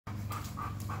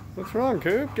What's wrong,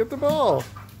 Coop? Get the ball.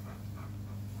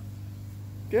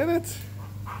 Get it.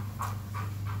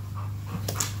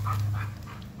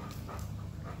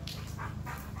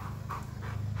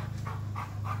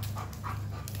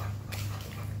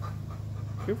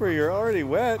 Cooper, you're already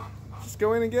wet. Just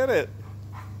go in and get it.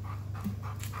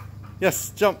 Yes,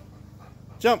 jump.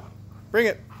 Jump. Bring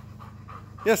it.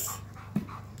 Yes.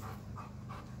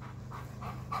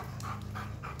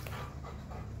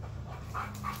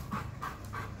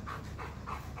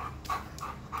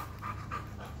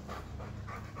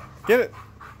 Get it.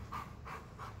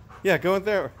 Yeah, go in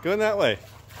there. Go in that way.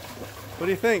 What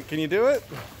do you think? Can you do it?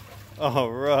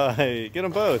 All right. Get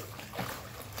them both.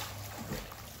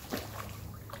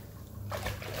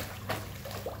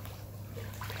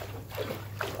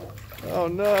 Oh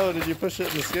no, did you push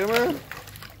it in the skimmer?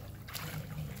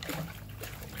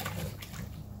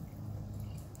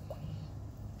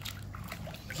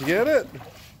 Did you get it?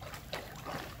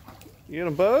 You get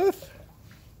them both?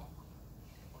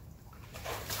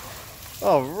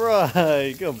 All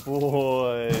right, good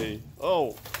boy.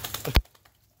 Oh,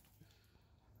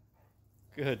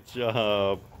 good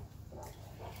job.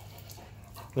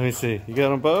 Let me see, you got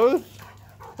them both?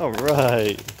 All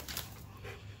right.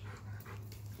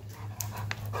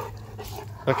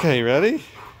 Okay, ready?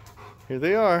 Here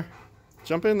they are.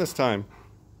 Jump in this time.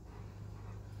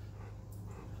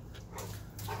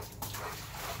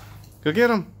 Go get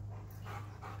them.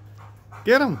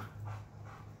 Get them.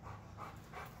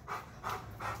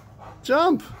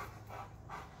 Jump.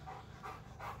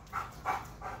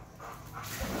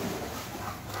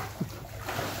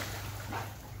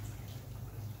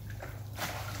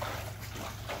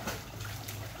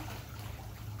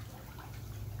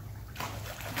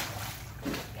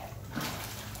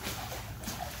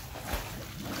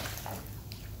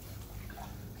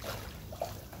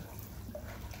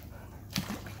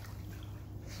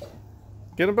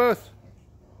 Get them both.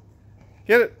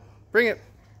 Get it. Bring it.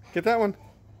 Get that one.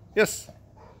 Yes.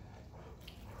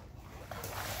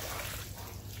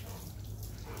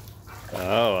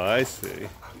 Oh, I see.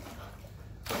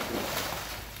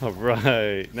 All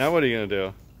right. Now what are you going to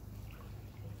do?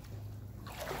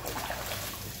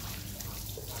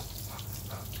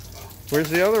 Where's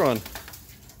the other one?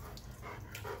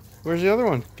 Where's the other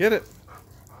one? Get it.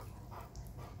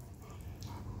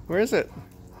 Where is it?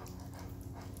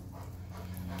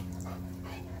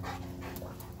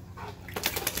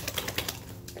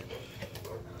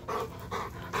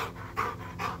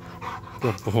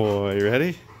 Good boy. You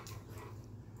ready?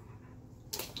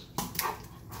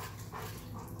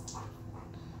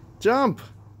 Jump!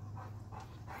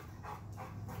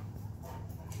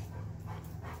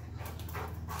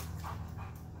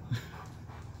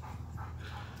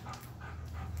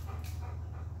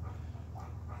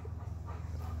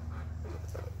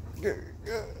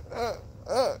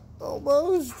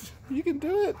 Almost. You can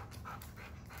do it.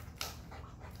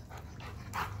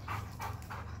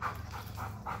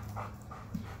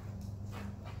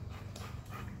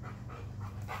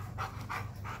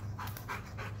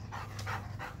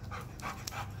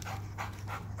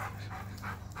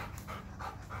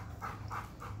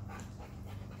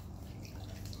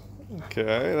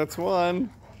 Okay, that's one.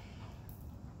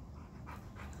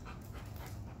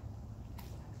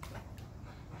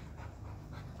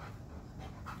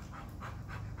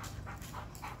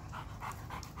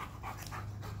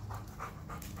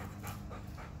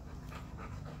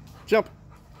 Jump.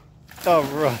 All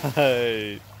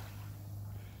right.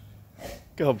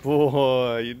 Good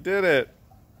boy, you did it.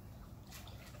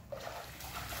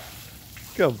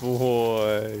 Good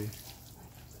boy.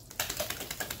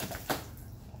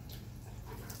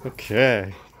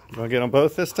 Okay, you want to get them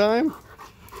both this time?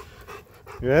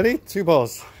 You ready? 2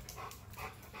 balls.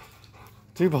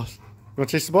 2 balls. You want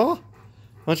to chase the ball?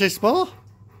 Want to chase the ball?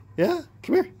 Yeah?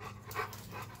 Come here.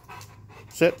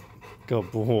 Sit.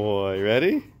 Good boy.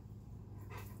 Ready?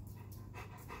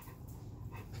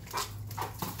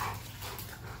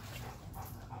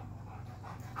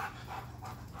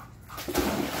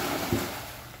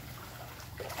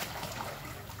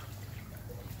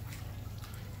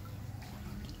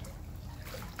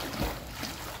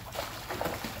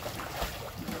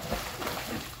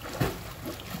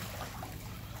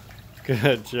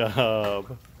 Good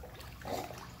job.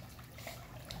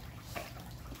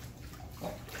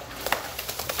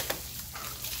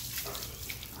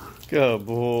 Good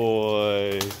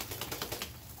boy.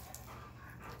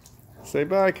 Say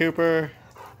bye, Cooper.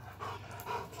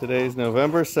 Today's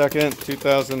November 2nd,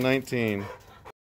 2019.